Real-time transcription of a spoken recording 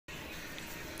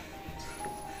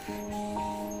Yeah.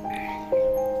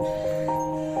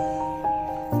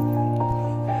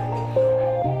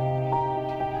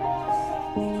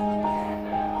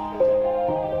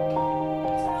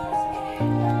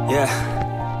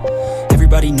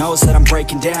 Everybody knows that I'm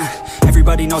breaking down.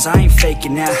 Everybody knows I ain't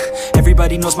faking now.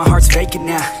 Everybody knows my heart's vacant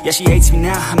now. Yeah, she hates me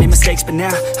now, I made mistakes but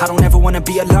now I don't ever wanna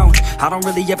be alone. I don't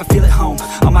really ever feel at home.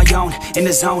 On my own, in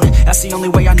the zone, that's the only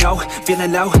way I know.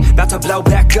 Feeling low, about to blow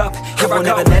back up. I won't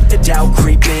ever let the doubt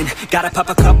creep in. Gotta pop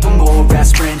a couple more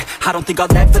aspirin. I don't think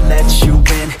I'll ever let you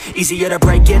in. Easier to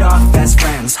break it off as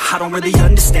friends. I don't really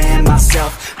understand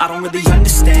myself. I don't really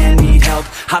understand, need help.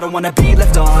 I don't wanna be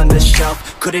left on the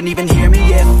shelf. Couldn't even hear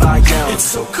me if I yelled. It's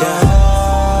so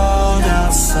cold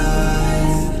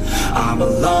outside, I'm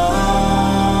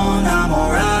alone, I'm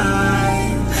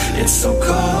alright. It's so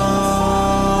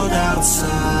cold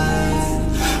outside,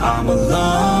 I'm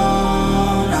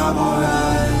alone, I'm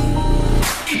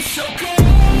alright. It's so cold.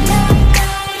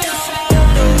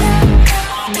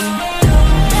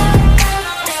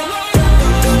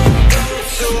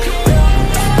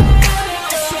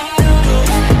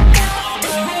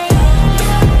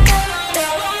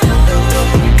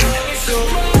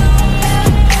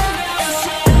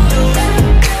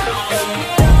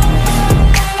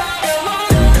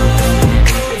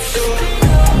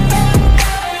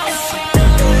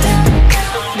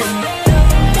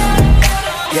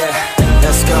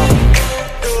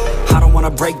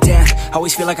 Break down,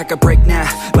 always feel like I could break now,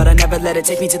 but I never let it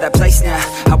take me to that place now.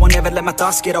 I won't ever let my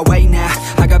thoughts get away now.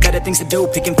 I got better things to do,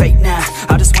 picking fate now.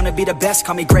 I just wanna be the best,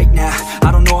 call me great now.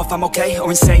 I don't know if I'm okay or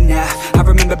insane now. I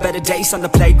remember better days on the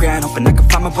playground, hoping I can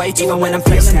find my way. Even when I'm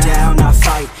feeling down, I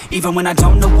fight. Even when I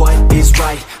don't know what is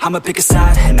right, I'ma pick a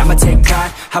side and I'ma take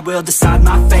pride. I will decide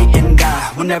my fate and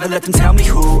I will never let them tell me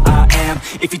who I am.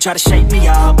 If you try to shape me,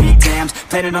 I'll be damned.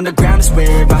 Planet on the ground is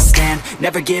where I stand.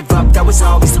 Never give up, that was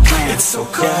always the plan. It's so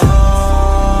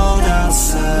cold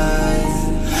outside,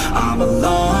 I'm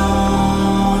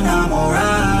alone, I'm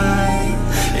alright.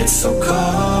 It's so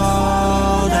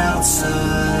cold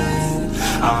outside,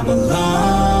 I'm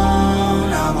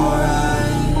alone, I'm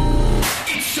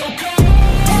alright. It's so cold.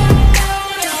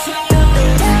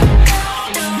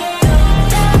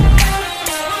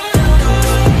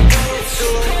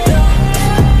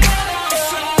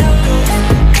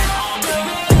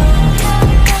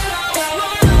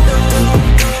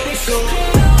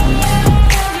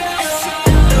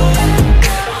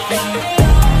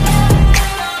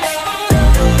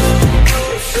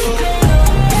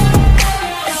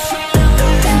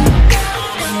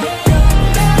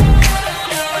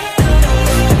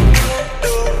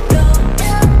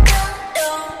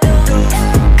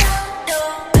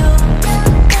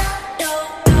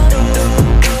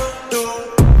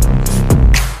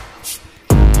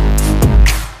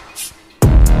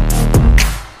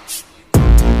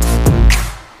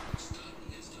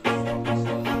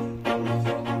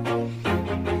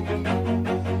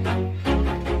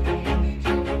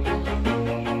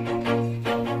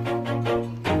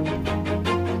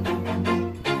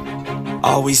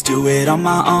 Always do it on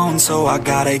my own, so I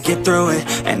gotta get through it.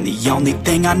 And the only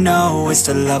thing I know is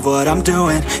to love what I'm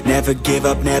doing. Never give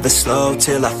up, never slow,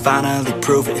 till I finally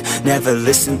prove it. Never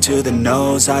listen to the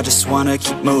no's, I just wanna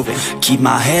keep moving. Keep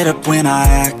my head up when I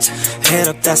act, head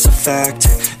up, that's a fact.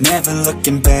 Never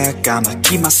looking back, I'ma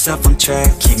keep myself on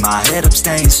track. Keep my head up,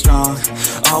 staying strong,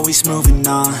 always moving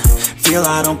on. Feel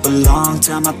I don't belong,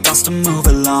 tell my thoughts to move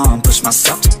along. Push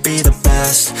myself to be the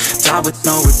best, die with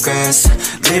no regrets.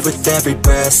 Live with every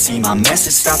breath, see my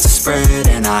message start to spread.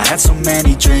 And I had so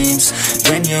many dreams,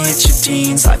 when you hit your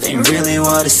teens, life ain't really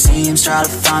what it seems. Try to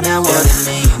find out what it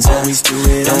means. Always do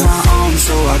it on my own,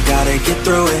 so I gotta get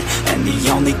through it. And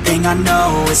the only thing I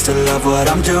know is to love what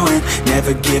I'm doing.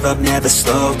 Never give up, never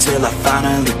slow, till I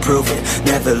finally prove it.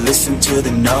 Never listen to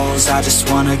the no's, I just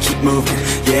wanna keep moving.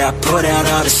 Yeah, I put out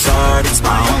all this art, it's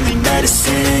my only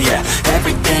medicine. Yeah,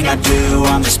 everything I do,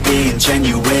 I'm just being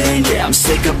genuine. Yeah, I'm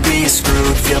sick of being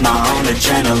screwed, feel my own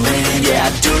adrenaline. Yeah,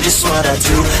 I do just what I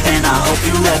do, and I hope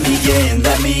you let me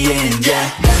in,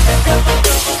 yeah.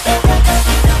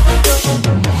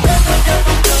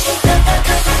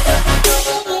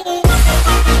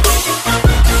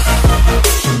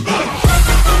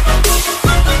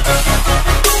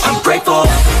 I'm grateful,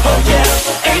 oh yeah,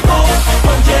 able,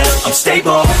 oh yeah, I'm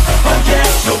stable, oh yeah,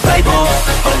 no label,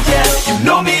 oh yeah, you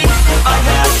know me, I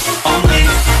have only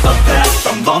a path,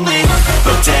 I'm lonely,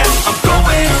 but damn, I'm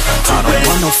going I don't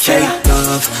want no fake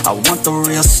love, I want the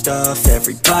real stuff.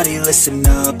 Everybody listen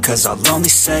up, cause I'll only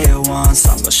say it once.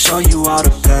 I'm gonna show you all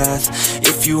the path.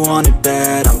 If you want it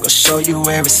bad, I'm gonna show you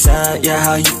where it's at. Yeah,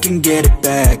 how you can get it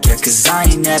back. Yeah, cause I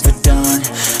ain't never done,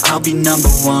 I'll be number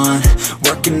one.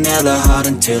 Working hella hard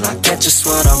until I get just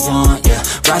what I want. Yeah,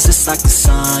 rises like the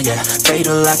sun, yeah,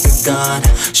 fatal like a gun.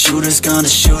 Shooter's gonna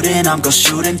shoot and I'm gonna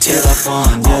shoot until I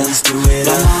won. Yeah, always do it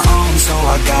on my own, so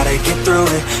I gotta get through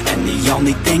it. And the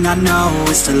only thing I know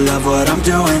is to love what I'm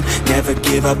doing. Never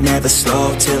give up, never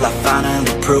slow, till I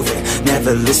finally prove it.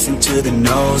 Never listen to the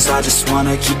no's, I just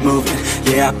wanna keep moving.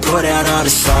 Yeah, I put out all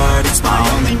this art, it's my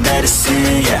only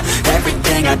medicine. Yeah,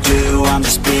 everything I do, I'm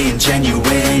just being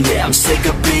genuine. Yeah, I'm sick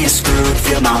of being screwed,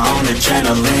 feel my own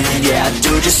adrenaline. Yeah, I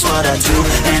do just what I do,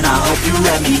 and I hope you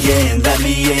let me in,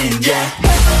 yeah.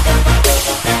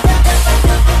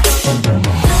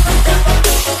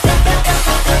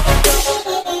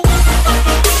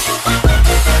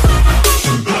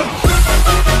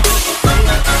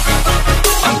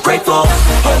 Grateful,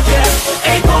 oh yeah,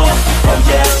 able, oh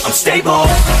yeah, I'm stable,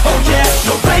 oh yeah,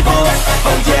 no label,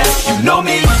 oh yeah, you know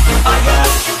me, I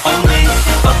have only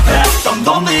a path, I'm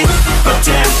lonely, but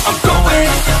damn, I'm going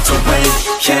to win,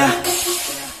 yeah.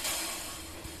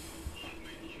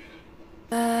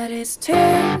 But it's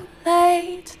too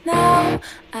late now,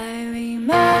 I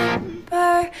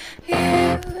remember you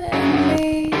and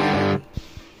me,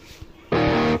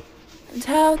 and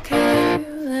how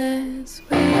careless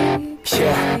we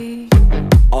yeah,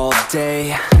 all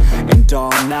day and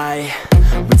all night,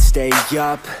 we'd stay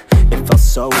up, it felt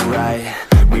so right.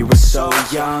 We were so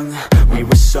young, we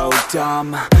were so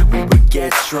dumb. We would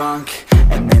get drunk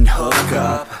and then hook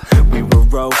up. We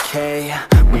were okay,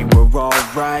 we were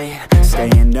alright,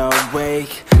 staying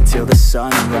awake till the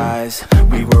sunrise.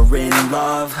 We were in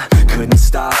love, couldn't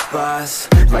stop us.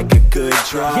 Like a good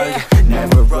drug, yeah,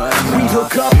 never run off. We'd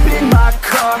hook up in my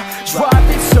car,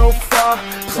 driving so far,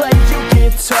 play your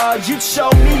guitar, you'd show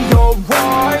me your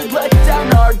art. Let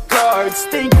down our guards,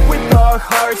 think with our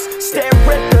hearts, stare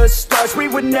at the stars, we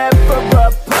were never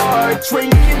apart.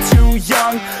 Drinking too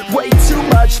young, way too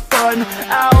much fun,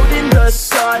 out in the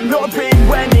sun, open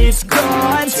when it's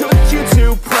gone. Took you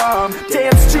to prom,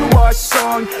 dance to our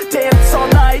song, dance all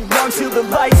night long till the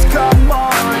lights come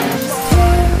on.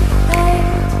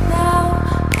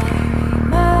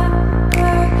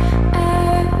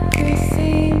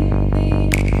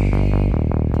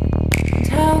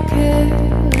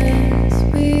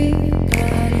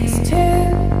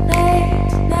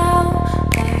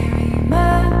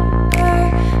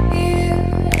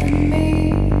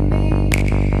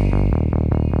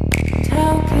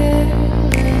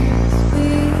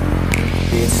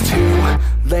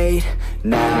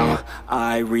 Now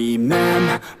I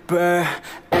remember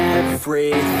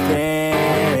everything,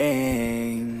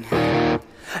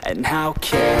 and how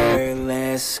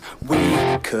careless we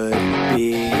could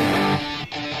be,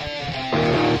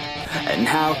 and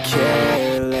how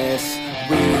careless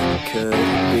we could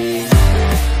be,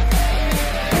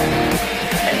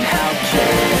 and how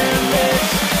careless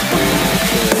we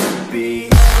could be.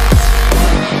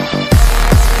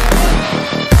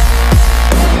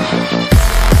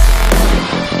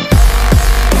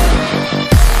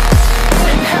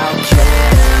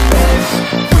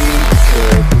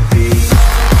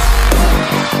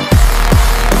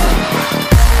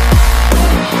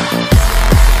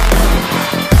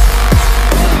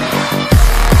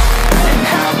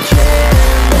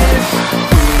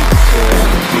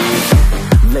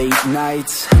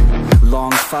 Nights,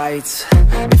 long fights,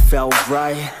 it felt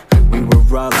right, we were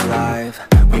alive.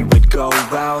 We would go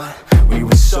out, we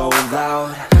were so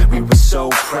loud, we were so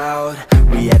proud,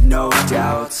 we had no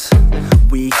doubts.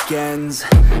 Weekends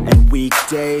and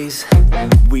weekdays,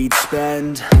 we'd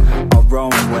spend our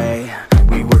own way.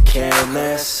 We were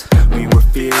careless, we were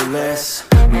fearless,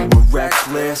 we were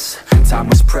reckless, time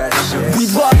was precious. We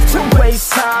loved to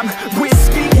waste time,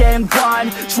 whiskey and wine,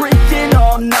 drinking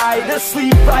all night,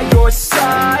 asleep by your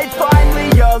side.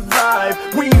 Finally alive,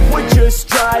 we would just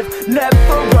drive, never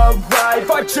arrive.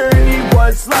 Our journey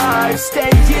was live,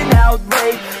 staying out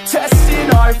late, testing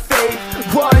our fate,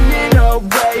 running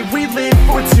away. We live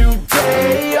for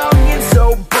today, young and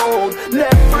so bold,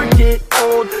 never get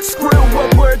old. Screw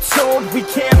what we're told, we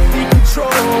can't be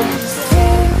controlled.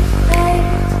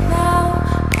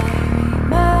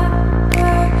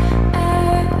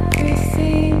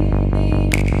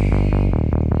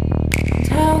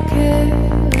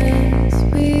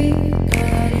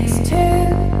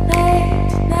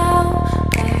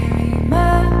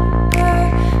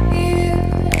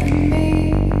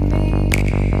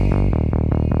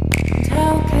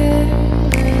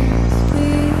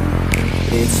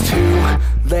 It's too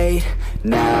late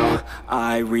now,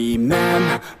 I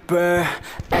remember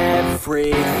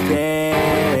everything,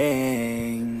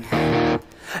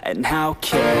 and how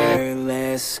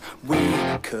careless we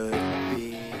could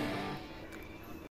be.